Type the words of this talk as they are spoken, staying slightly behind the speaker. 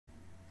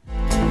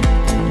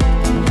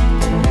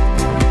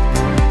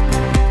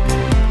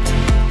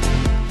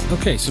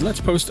Okay, so let's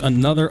post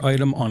another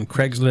item on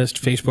Craigslist,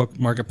 Facebook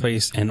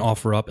Marketplace, and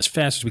OfferUp as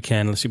fast as we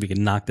can. Let's see if we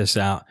can knock this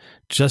out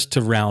just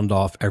to round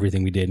off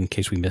everything we did in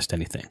case we missed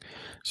anything.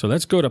 So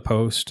let's go to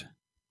post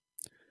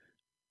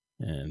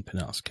and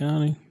Pinellas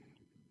County.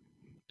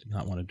 Did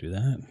not want to do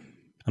that.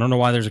 I don't know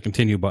why there's a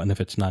continue button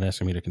if it's not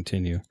asking me to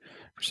continue.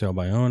 For sale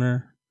by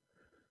owner,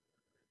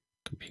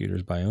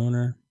 computers by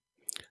owner.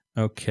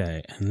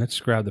 Okay, and let's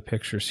grab the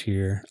pictures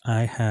here.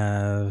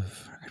 I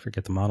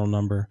forget the model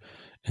number,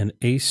 an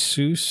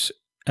Asus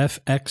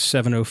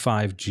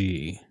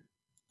FX705G.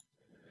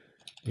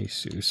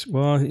 Asus.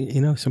 Well,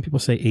 you know, some people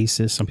say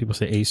Asus, some people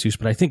say Asus,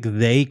 but I think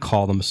they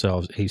call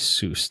themselves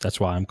Asus. That's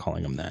why I'm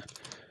calling them that.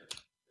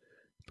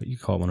 But you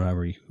call them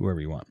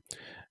whoever you want.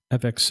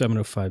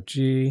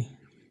 FX705G.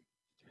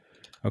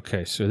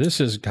 Okay, so this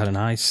has got an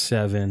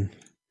i7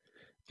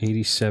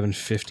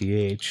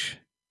 8750H.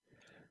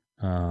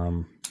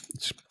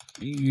 It's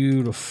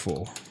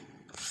beautiful.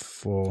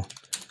 Full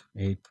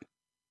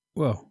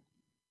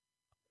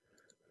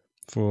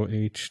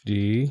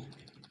HD.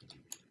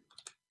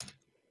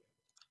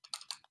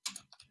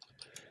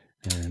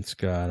 And it's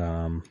got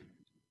a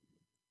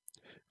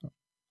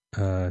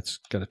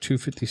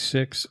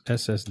 256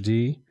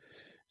 SSD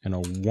and a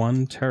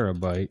 1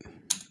 terabyte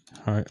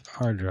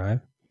hard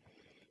drive.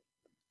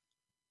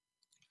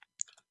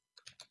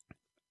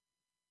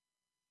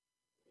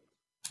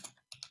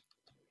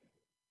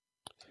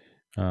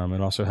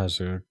 It also has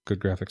a good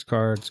graphics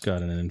card. It's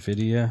got an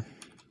NVIDIA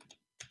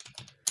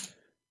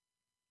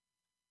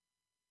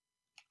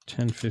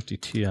 1050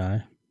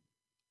 Ti.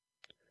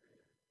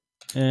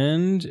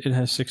 And it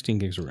has 16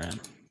 gigs of RAM,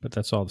 but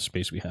that's all the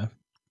space we have.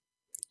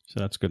 So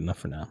that's good enough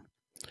for now.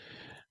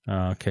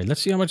 Okay,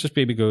 let's see how much this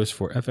baby goes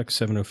for.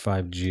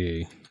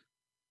 FX705G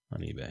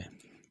on eBay.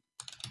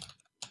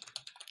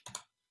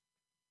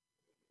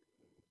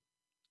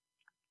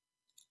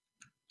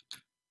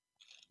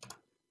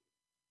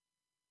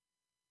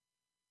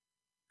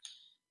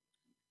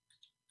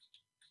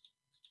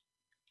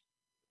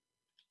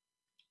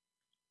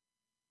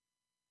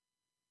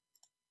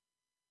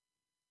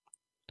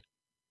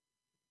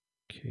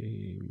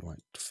 Okay, we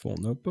want full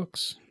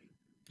notebooks.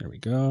 There we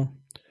go.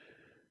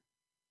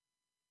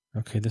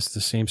 Okay, this is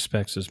the same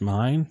specs as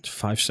mine. It's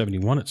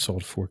 $571 it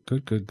sold for.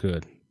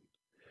 Good.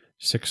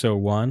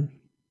 601.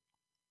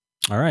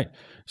 All right,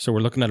 so we're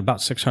looking at about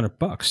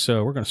 $600.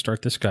 So we're going to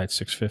start this guy at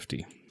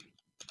 $650.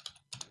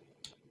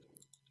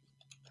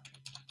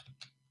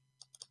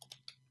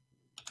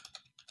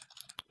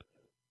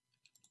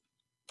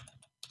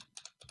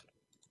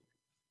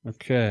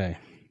 Okay.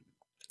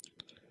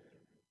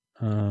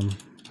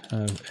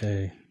 Have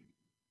a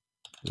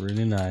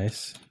really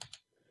nice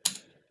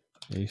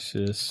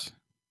Asus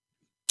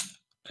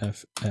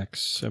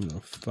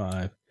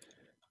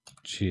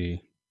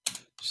FX705G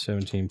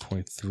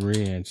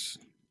 17.3-inch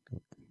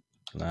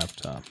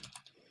laptop.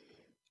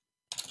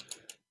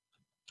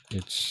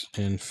 It's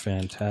in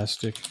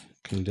fantastic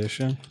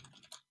condition.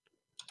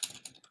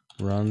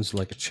 Runs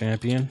like a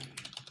champion.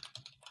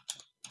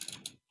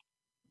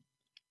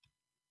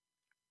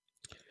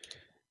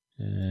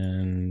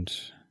 And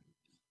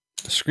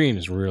the screen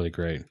is really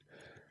great.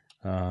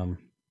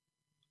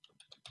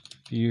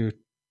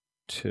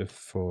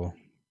 Beautiful,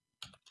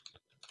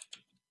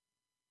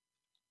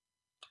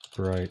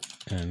 bright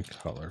and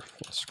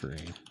colorful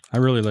screen. I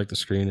really like the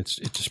screen. It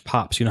just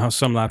pops. You know how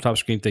some laptop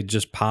screens, they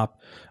just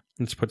pop?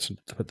 Let's put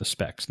the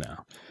specs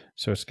now.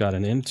 So it's got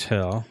an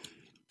Intel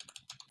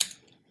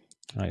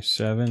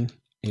i7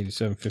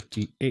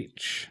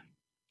 8750H,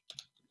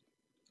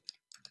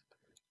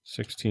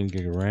 16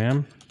 gig of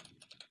RAM.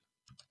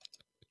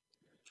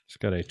 It's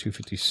got a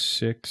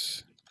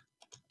 256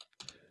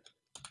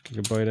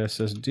 gigabyte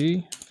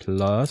SSD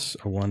plus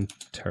a 1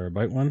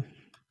 terabyte one.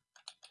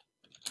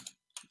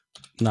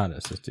 Not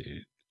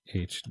SSD,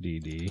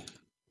 HDD.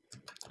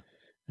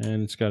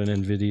 And it's got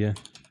an NVIDIA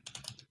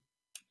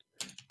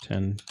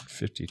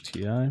 1050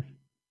 Ti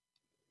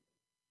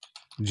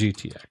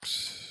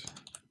GTX.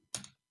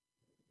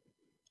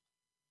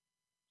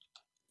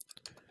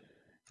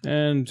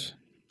 And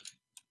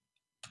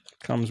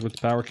comes with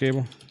the power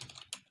cable.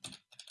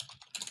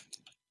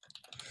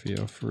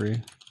 Feel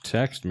free,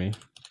 text me.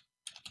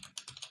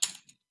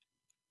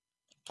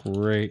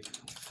 Great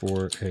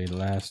for a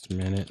last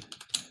minute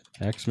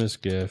Xmas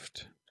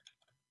gift.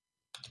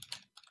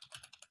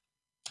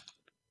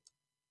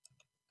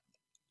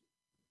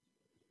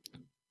 I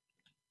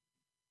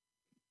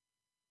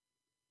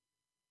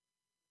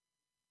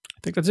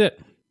think that's it.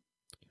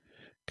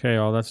 Okay,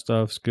 all that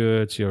stuff's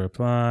good. See your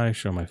reply,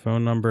 show my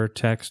phone number,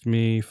 text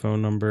me,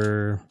 phone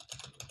number.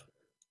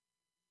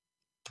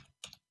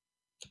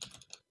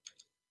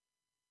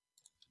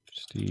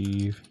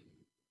 Steve.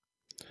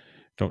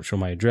 Don't show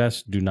my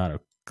address. Do not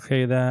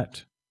okay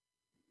that.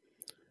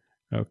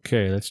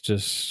 Okay, let's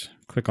just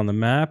click on the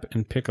map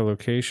and pick a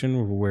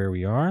location where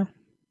we are.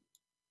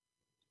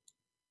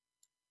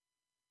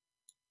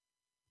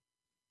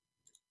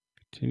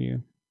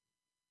 Continue.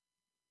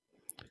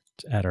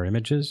 Let's add our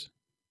images.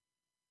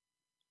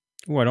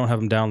 Oh, I don't have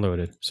them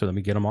downloaded. So let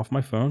me get them off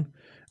my phone.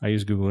 I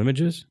use Google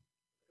Images.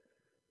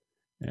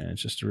 And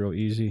it's just real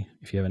easy.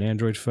 If you have an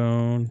Android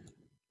phone,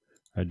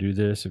 I do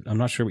this. I'm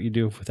not sure what you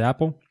do with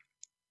Apple,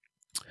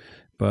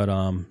 but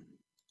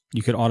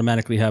you could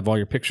automatically have all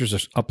your pictures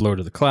just upload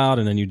to the cloud,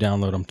 and then you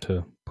download them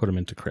to put them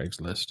into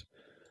Craigslist.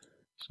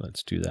 So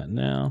let's do that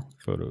now.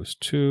 Photos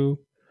 2.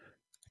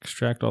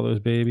 Extract all those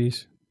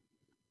babies.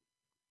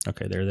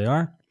 Okay, there they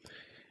are.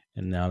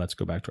 And now let's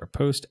go back to our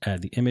post,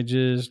 add the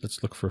images.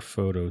 Let's look for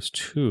Photos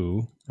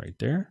 2 right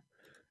there.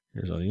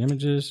 Here's all the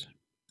images.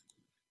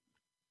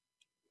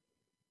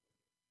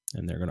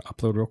 And they're going to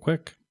upload real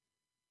quick.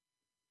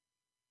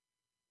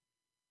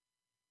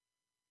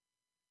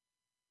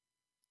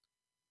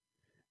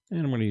 And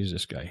I'm going to use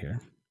this guy here.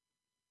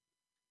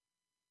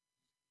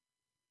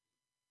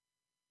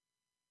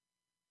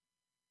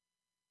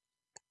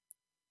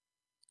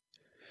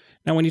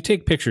 Now, when you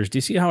take pictures, do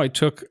you see how I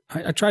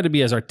tried to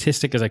be as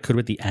artistic as I could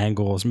with the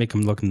angles, make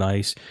them look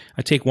nice.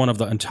 I take one of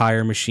the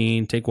entire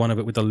machine, take one of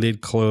it with the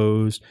lid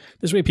closed.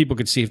 This way people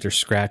could see if there's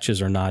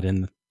scratches or not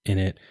in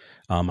it.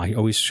 I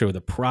always show the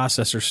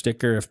processor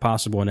sticker if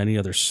possible and any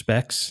other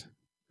specs.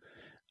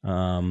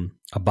 A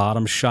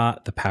bottom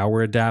shot, the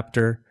power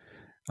adapter,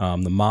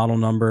 the model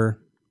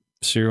number,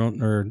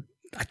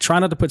 I try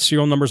not to put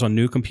serial numbers on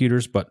new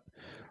computers, but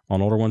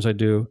on older ones I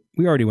do.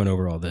 We already went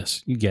over all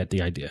this. You get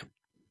the idea.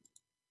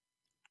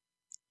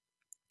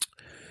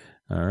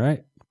 All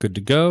right, good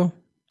to go.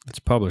 Let's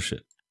publish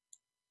it.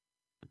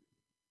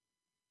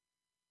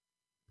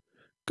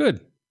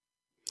 Good.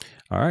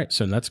 All right,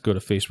 so let's go to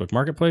Facebook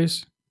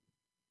Marketplace.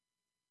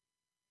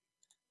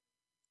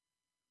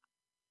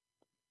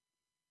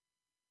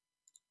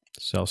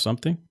 Sell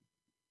something.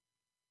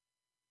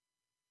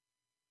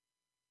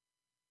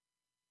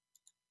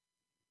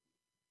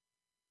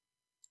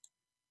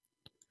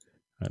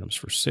 Items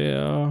for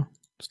sale.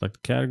 Select the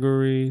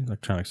category,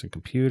 electronics and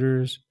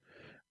computers.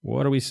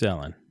 What are we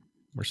selling?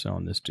 We're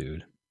selling this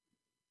dude.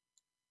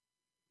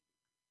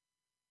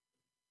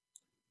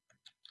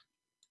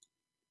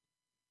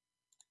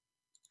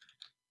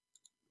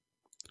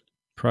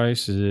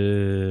 Price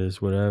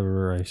is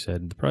whatever I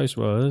said the price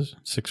was,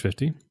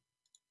 $650.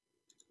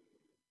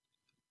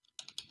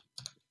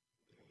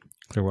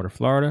 Clearwater,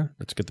 Florida.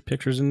 Let's get the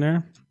pictures in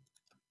there.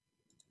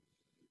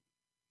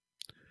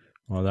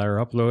 While they're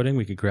uploading,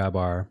 we could grab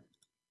our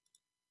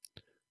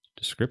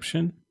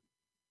description.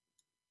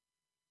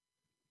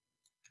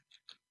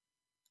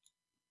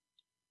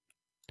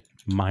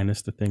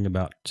 Minus the thing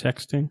about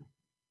texting.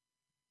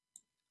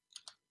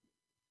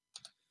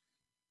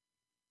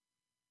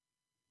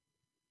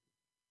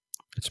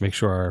 Let's make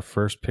sure our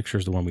first picture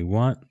is the one we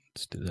want.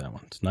 Let's do that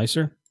one. It's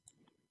nicer.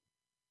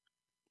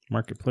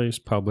 Marketplace,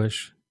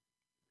 publish.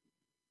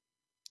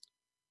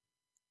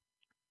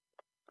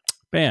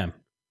 Bam.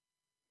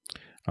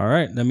 All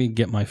right, let me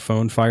get my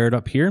phone fired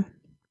up here,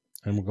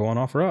 and we'll go on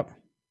offer up.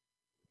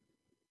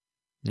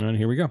 And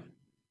here we go.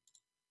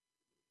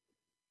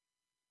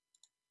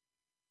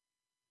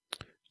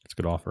 Let's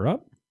go to offer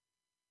up.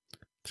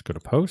 Let's go to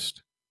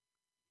post.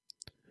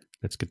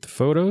 Let's get the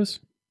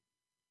photos.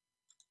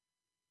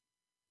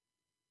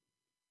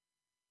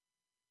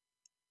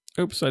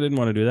 Oops, I didn't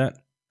want to do that.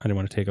 I didn't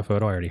want to take a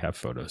photo. I already have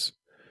photos.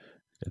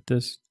 Get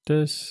this,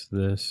 this,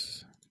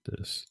 this,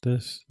 this,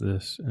 this,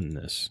 this, and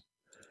this.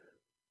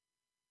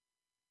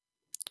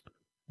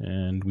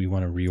 And we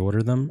want to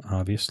reorder them,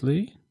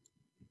 obviously.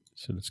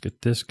 So let's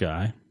get this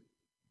guy.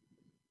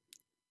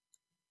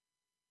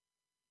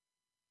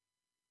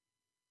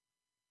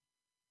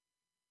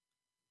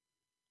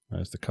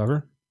 That's the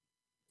cover.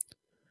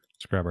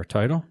 Let's grab our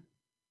title.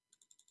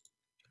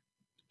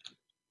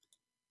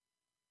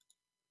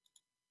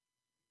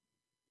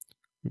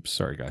 Oops,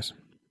 sorry guys.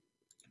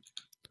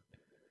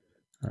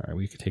 All right,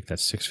 we could take that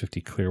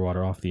 650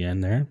 Clearwater off the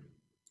end there.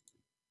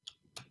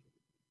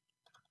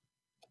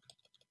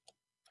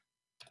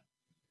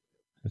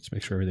 Let's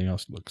make sure everything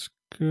else looks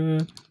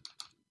good.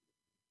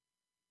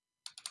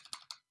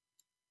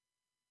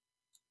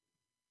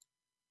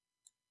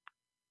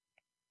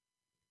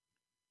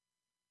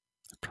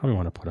 I probably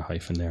want to put a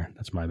hyphen there.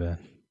 That's my bad.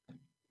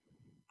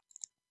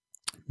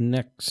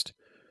 Next,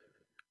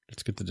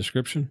 let's get the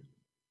description.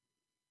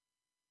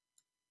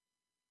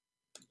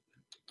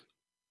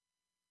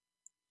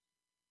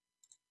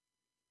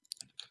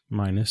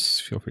 Minus,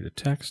 feel free to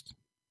text.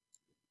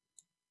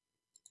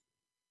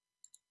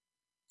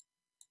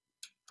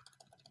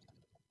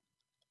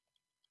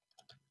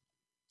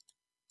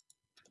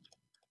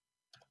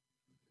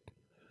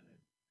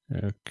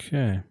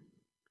 Okay.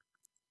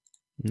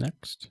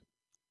 Next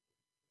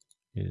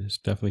is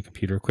definitely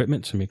computer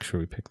equipment, so make sure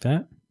we pick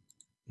that.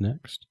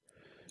 Next.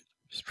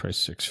 This price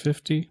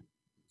 $650.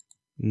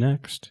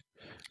 Next.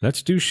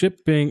 Let's do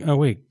shipping. Oh,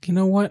 wait. You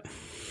know what?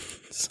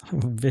 Son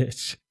of a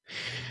bitch.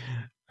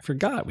 I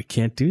forgot we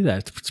can't do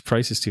that. Its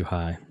price is too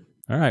high.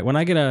 All right. When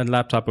I get a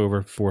laptop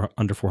over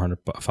under 400,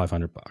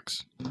 500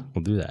 bucks,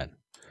 we'll do that.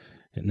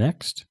 Hit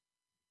next.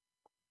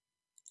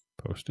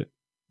 Post it.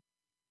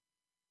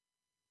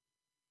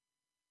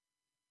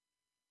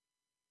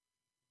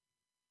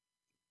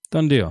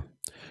 Done deal. All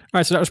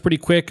right, so that was pretty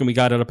quick, and we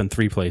got it up in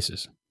 3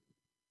 places.